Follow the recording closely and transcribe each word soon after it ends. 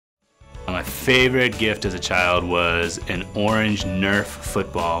My favorite gift as a child was an orange Nerf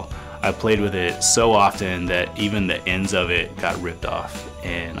football. I played with it so often that even the ends of it got ripped off,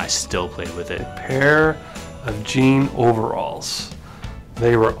 and I still played with it. Pair of jean overalls.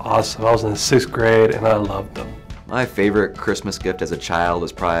 They were awesome. I was in the 6th grade and I loved them. My favorite Christmas gift as a child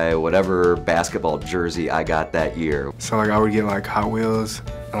was probably whatever basketball jersey I got that year. So I would get Hot Wheels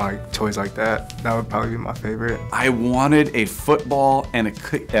and toys like that. That would probably be my favorite. I wanted a football and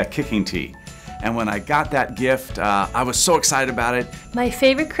a kicking tee. And when I got that gift, I was so excited about it. My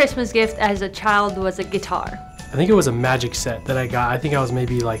favorite Christmas gift as a child was a guitar. I think it was a magic set that I got. I think I was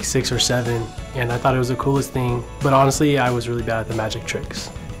maybe 6 or 7, and I thought it was the coolest thing. But honestly, I was really bad at the magic tricks.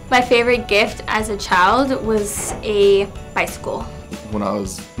 My favorite gift as a child was a bicycle. When I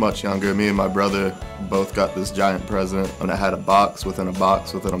was much younger, me and my brother both got this giant present, and it had a box within a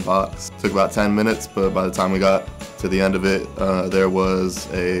box within a box. It took about 10 minutes, but by the time we got to the end of it, there was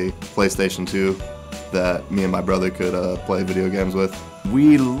a PlayStation 2 that me and my brother could play video games with.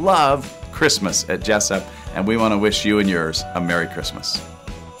 We love Christmas at Jessup, and we want to wish you and yours a Merry Christmas.